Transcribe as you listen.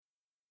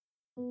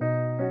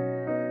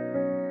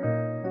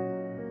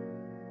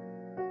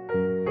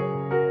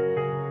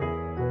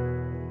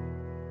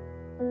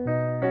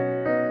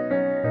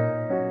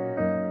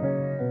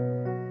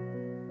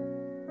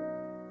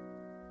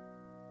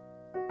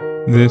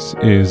This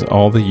is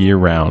All the Year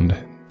Round,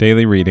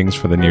 daily readings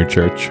for the New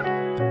Church.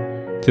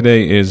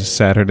 Today is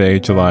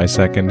Saturday, July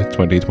 2nd,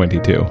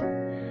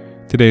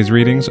 2022. Today's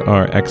readings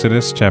are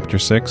Exodus chapter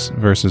 6,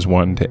 verses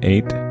 1 to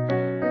 8,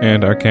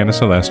 and Arcana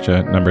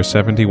Celestia, number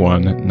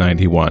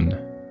 7191.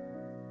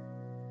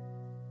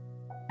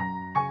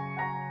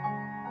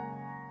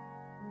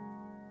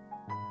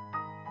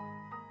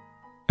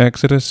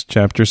 Exodus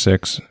chapter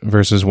 6,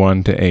 verses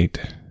 1 to 8.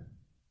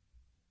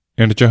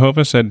 And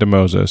Jehovah said to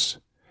Moses,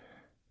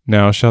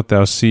 Now shalt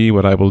thou see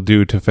what I will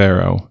do to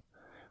Pharaoh,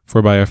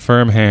 for by a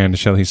firm hand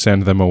shall he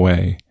send them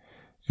away,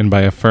 and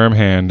by a firm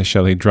hand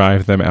shall he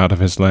drive them out of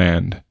his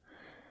land.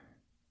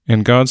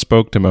 And God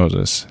spoke to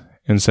Moses,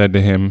 and said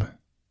to him,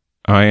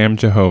 I am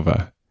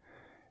Jehovah,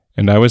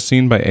 and I was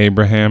seen by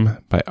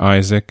Abraham, by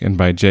Isaac, and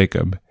by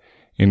Jacob,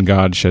 in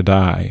God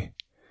Shaddai,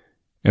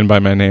 and by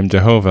my name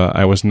Jehovah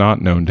I was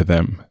not known to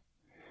them.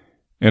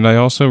 And I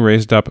also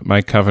raised up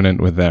my covenant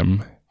with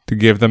them, to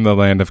give them the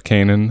land of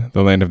Canaan,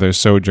 the land of their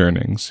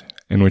sojournings,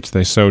 in which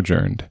they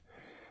sojourned.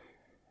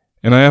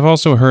 And I have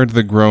also heard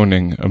the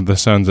groaning of the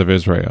sons of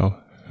Israel,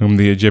 whom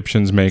the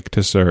Egyptians make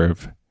to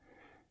serve,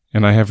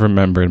 and I have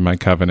remembered my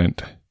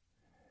covenant.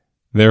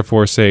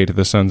 Therefore say to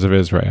the sons of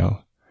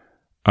Israel,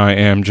 I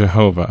am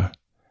Jehovah,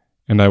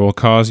 and I will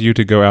cause you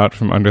to go out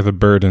from under the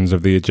burdens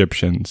of the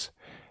Egyptians,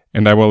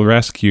 and I will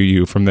rescue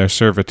you from their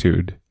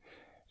servitude,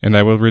 and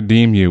I will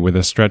redeem you with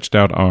a stretched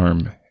out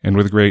arm, and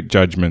with great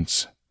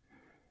judgments.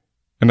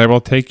 And I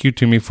will take you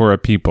to me for a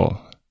people,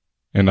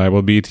 and I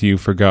will be to you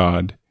for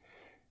God,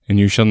 and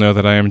you shall know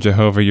that I am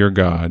Jehovah your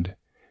God,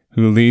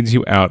 who leads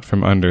you out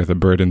from under the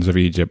burdens of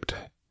Egypt.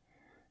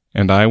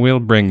 And I will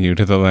bring you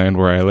to the land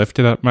where I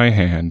lifted up my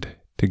hand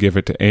to give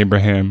it to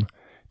Abraham,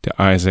 to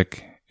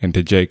Isaac, and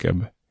to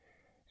Jacob,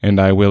 and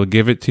I will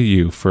give it to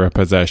you for a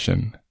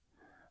possession.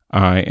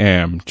 I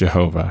am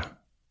Jehovah.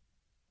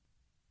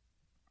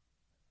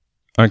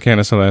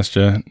 Arcana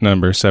Celestia,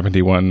 number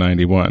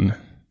 7191.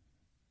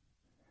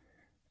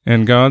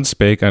 And God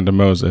spake unto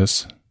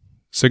Moses,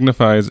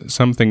 signifies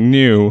something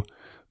new,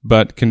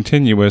 but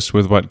continuous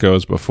with what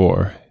goes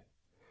before.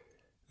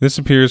 This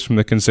appears from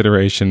the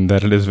consideration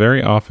that it is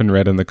very often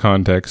read in the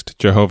context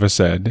Jehovah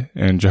said,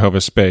 and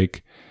Jehovah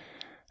spake,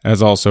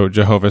 as also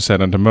Jehovah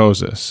said unto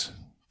Moses,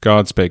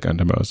 God spake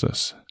unto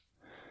Moses.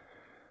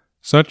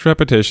 Such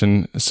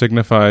repetition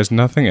signifies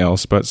nothing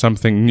else but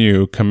something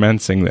new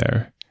commencing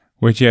there,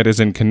 which yet is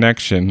in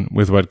connection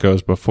with what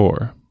goes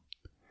before.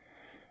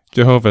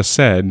 Jehovah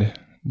said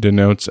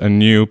denotes a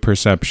new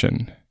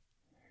perception.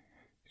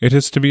 It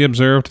is to be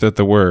observed that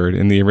the word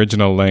in the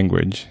original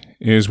language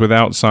is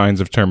without signs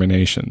of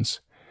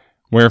terminations,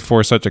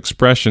 wherefore such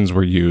expressions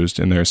were used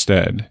in their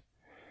stead,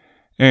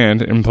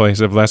 and in place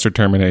of lesser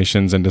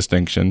terminations and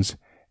distinctions,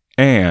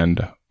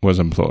 and was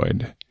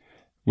employed,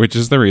 which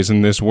is the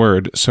reason this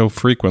word so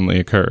frequently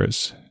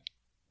occurs.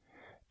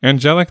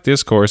 Angelic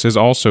discourse is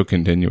also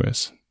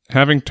continuous,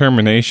 having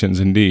terminations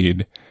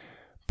indeed,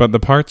 but the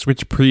parts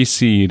which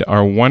precede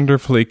are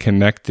wonderfully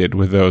connected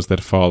with those that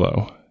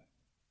follow.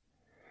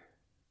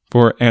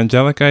 For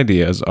angelic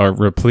ideas are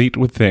replete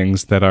with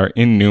things that are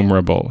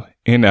innumerable,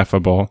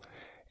 ineffable,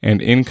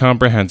 and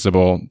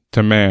incomprehensible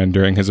to man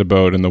during his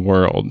abode in the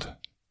world.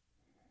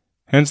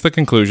 Hence the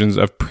conclusions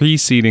of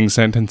preceding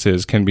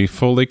sentences can be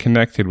fully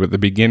connected with the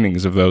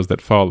beginnings of those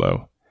that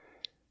follow,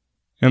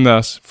 and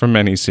thus, from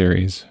any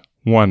series,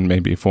 one may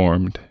be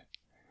formed.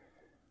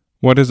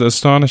 What is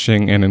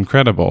astonishing and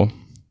incredible,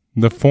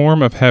 the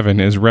form of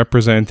heaven is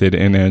represented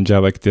in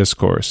angelic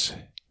discourse.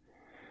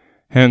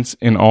 Hence,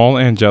 in all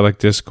angelic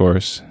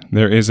discourse,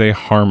 there is a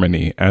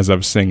harmony as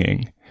of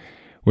singing,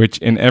 which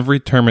in every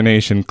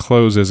termination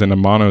closes in a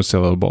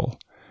monosyllable,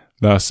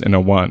 thus in a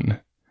one.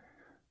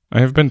 I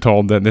have been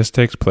told that this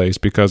takes place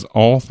because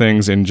all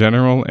things in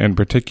general and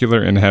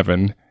particular in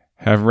heaven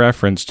have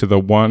reference to the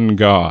one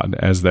God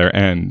as their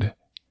end.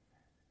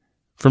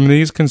 From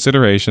these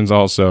considerations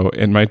also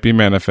it might be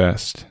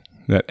manifest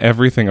that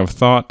everything of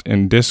thought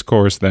and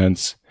discourse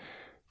thence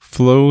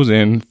flows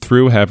in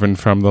through heaven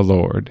from the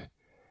Lord,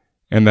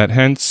 and that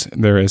hence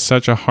there is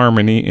such a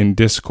harmony in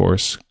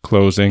discourse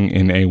closing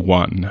in a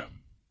one.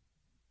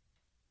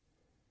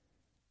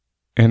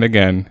 And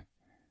again,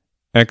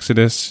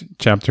 Exodus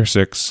chapter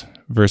 6,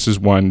 verses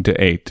 1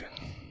 to 8.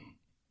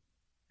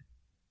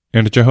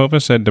 And Jehovah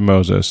said to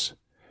Moses,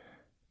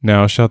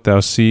 Now shalt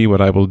thou see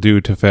what I will do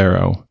to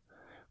Pharaoh,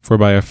 for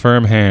by a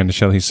firm hand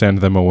shall he send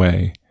them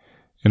away,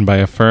 and by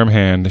a firm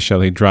hand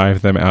shall he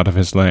drive them out of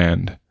his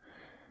land.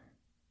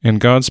 And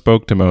God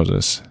spoke to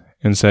Moses,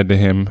 and said to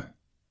him,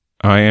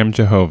 I am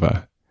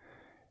Jehovah,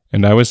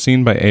 and I was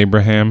seen by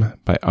Abraham,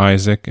 by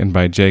Isaac, and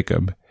by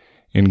Jacob,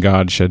 in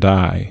God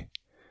Shaddai,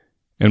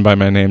 and by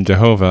my name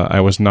Jehovah I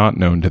was not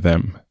known to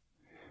them.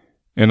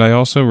 And I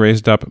also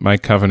raised up my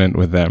covenant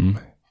with them,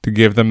 to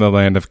give them the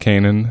land of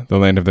Canaan, the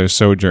land of their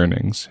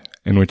sojournings,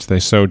 in which they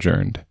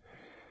sojourned.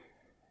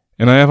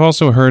 And I have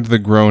also heard the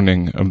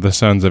groaning of the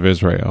sons of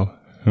Israel,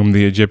 whom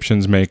the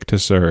Egyptians make to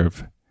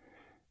serve,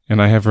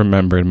 and I have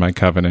remembered my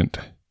covenant.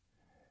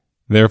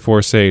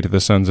 Therefore say to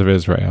the sons of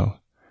Israel,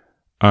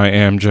 I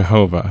am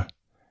Jehovah,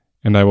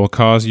 and I will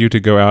cause you to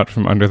go out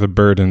from under the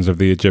burdens of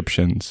the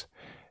Egyptians,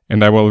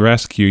 and I will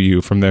rescue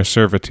you from their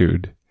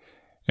servitude,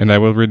 and I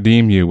will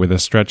redeem you with a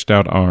stretched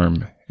out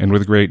arm, and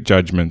with great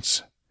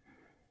judgments.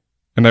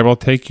 And I will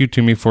take you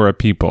to me for a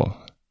people,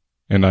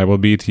 and I will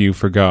be to you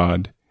for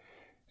God,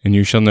 and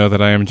you shall know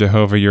that I am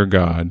Jehovah your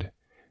God,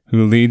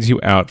 who leads you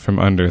out from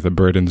under the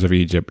burdens of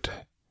Egypt.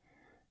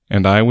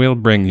 And I will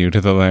bring you to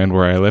the land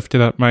where I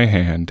lifted up my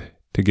hand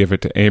to give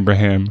it to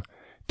Abraham,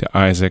 to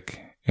Isaac,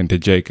 and to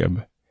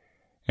Jacob,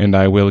 and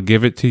I will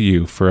give it to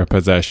you for a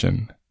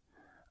possession.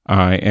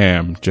 I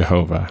am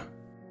Jehovah.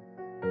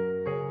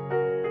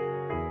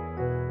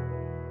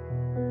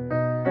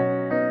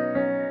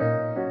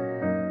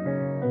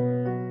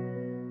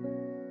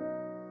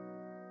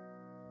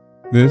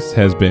 This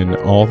has been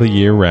All the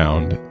Year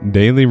Round,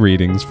 daily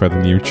readings for the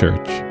New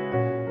Church.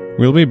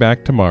 We'll be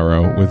back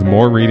tomorrow with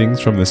more readings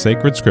from the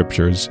sacred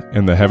scriptures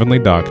and the heavenly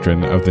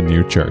doctrine of the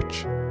New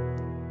Church.